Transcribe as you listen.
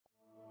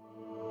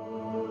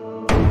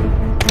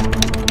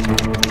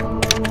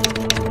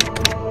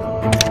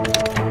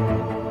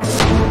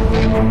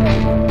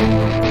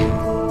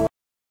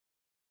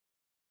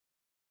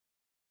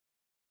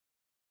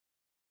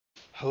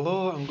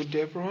Hello and good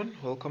day everyone,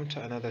 welcome to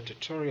another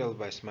tutorial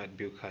by Smart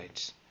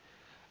Bukites.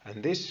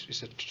 And this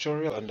is a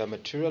tutorial on the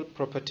material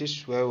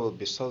properties where we'll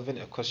be solving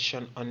a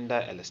question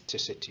under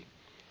elasticity.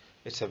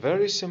 It's a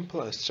very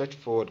simple and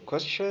straightforward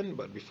question,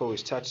 but before we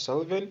start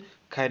solving,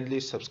 kindly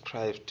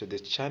subscribe to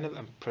this channel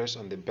and press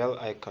on the bell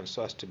icon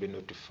so as to be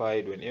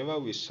notified whenever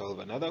we solve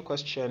another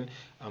question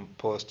and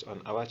post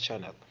on our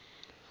channel.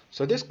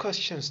 So this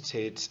question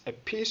states a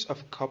piece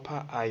of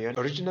copper iron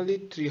originally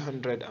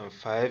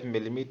 305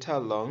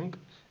 mm long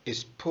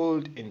is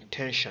pulled in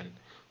tension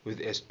with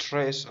a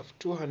stress of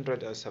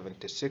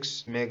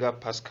 276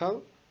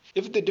 megapascal.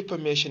 If the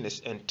deformation is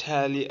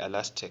entirely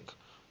elastic,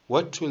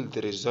 what will the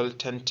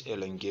resultant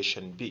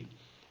elongation be?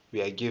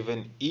 We are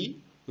given E,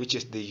 which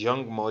is the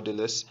Young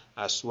modulus,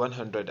 as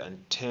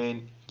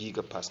 110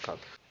 gigapascal.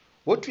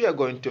 What we are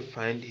going to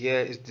find here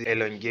is the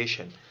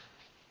elongation.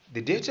 The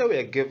data we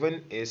are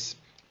given is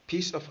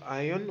piece of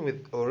iron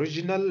with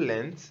original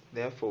length,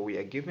 therefore we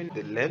are given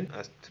the length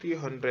as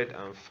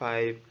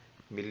 305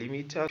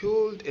 millimeter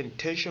pulled in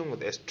tension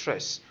with a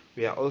stress.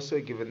 We are also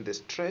given the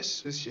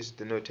stress, which is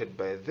denoted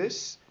by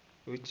this,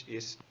 which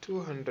is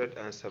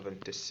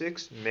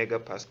 276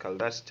 megapascal,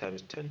 that's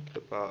times 10 to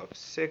the power of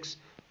 6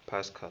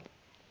 pascal.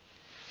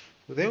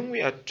 Then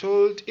we are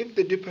told if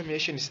the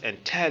deformation is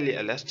entirely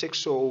elastic,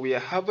 so we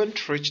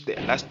haven't reached the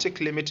elastic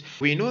limit.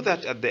 We know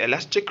that at the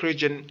elastic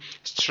region,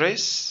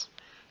 stress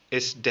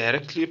is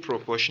directly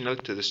proportional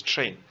to the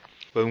strain.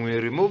 When we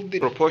remove the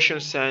proportion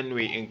sign,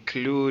 we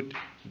include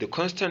the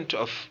constant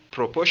of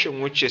proportion,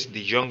 which is the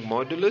Young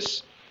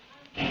modulus.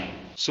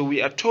 So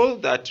we are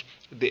told that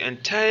the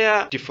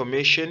entire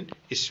deformation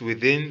is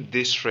within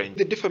this range. If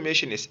the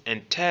deformation is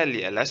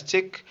entirely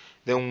elastic,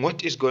 then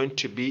what is going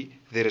to be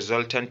the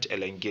resultant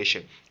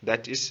elongation?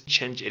 That is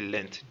change in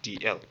length,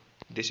 dl.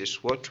 This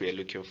is what we are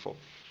looking for.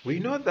 We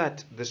know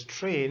that the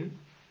strain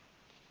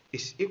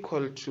is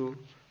equal to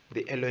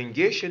the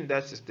elongation,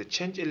 that is the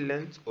change in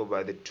length,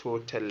 over the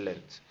total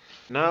length.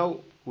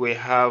 Now we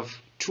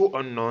have two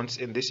unknowns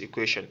in this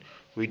equation.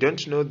 We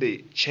don't know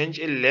the change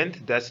in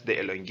length, that's the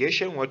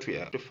elongation, what we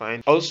have to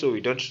find. Also, we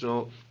don't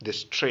know the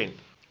strain.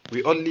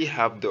 We only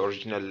have the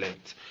original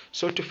length.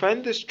 So to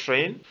find the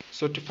strain,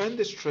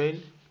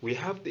 we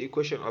have the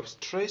equation of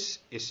stress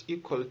is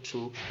equal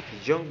to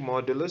the Young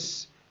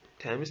modulus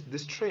times the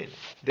strain.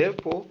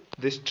 Therefore,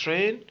 the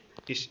strain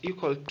is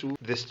equal to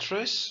the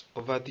stress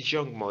over the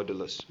Young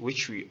modulus,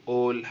 which we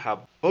all have.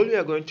 All we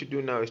are going to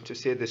do now is to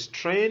say the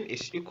strain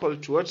is equal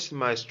to, what's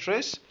my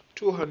stress?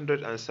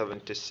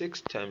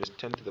 276 times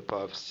 10 to the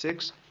power of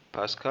 6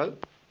 pascal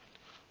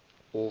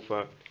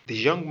over the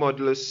Young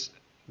modulus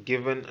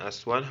given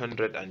as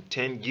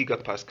 110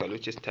 gigapascal,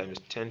 which is times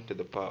 10 to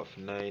the power of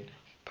 9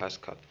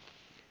 pascal.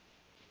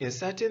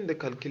 Inserting the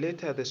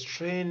calculator, the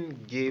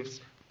strain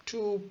gives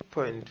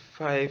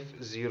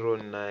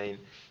 2.509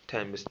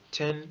 times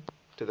 10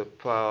 to the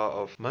power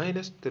of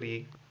minus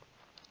 3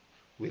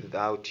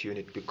 without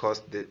unit,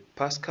 because the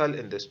pascal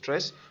in the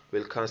stress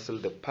will cancel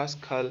the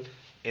pascal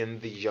in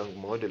the Young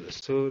modulus.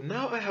 So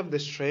now I have the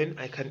strain,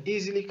 I can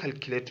easily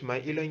calculate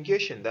my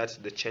elongation, that's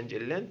the change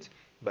in length,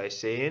 by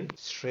saying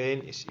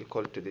strain is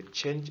equal to the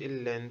change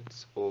in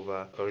length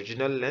over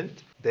original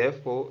length.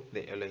 Therefore,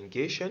 the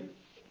elongation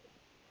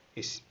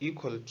is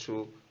equal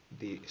to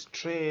the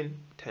strain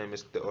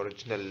times the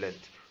original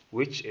length,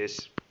 which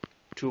is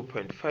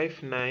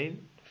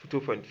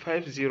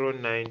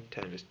 2.509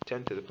 times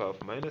 10 to the power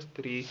of minus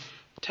 3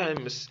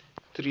 times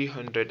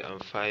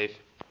 305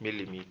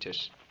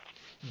 millimeters.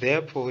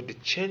 Therefore, the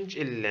change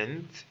in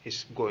length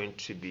is going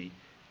to be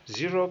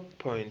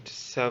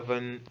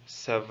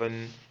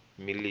 0.77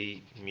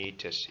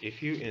 millimeters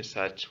if you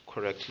insert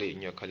correctly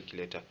in your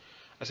calculator.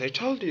 As I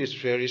told you, it's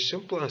very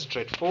simple and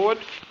straightforward.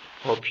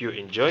 Hope you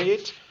enjoy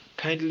it.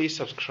 Kindly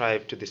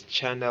subscribe to this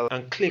channel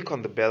and click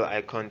on the bell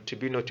icon to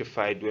be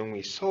notified when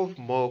we solve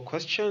more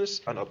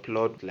questions and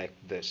upload like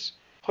this.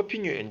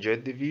 Hoping you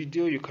enjoyed the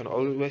video. You can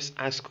always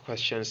ask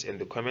questions in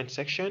the comment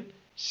section.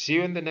 See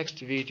you in the next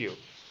video.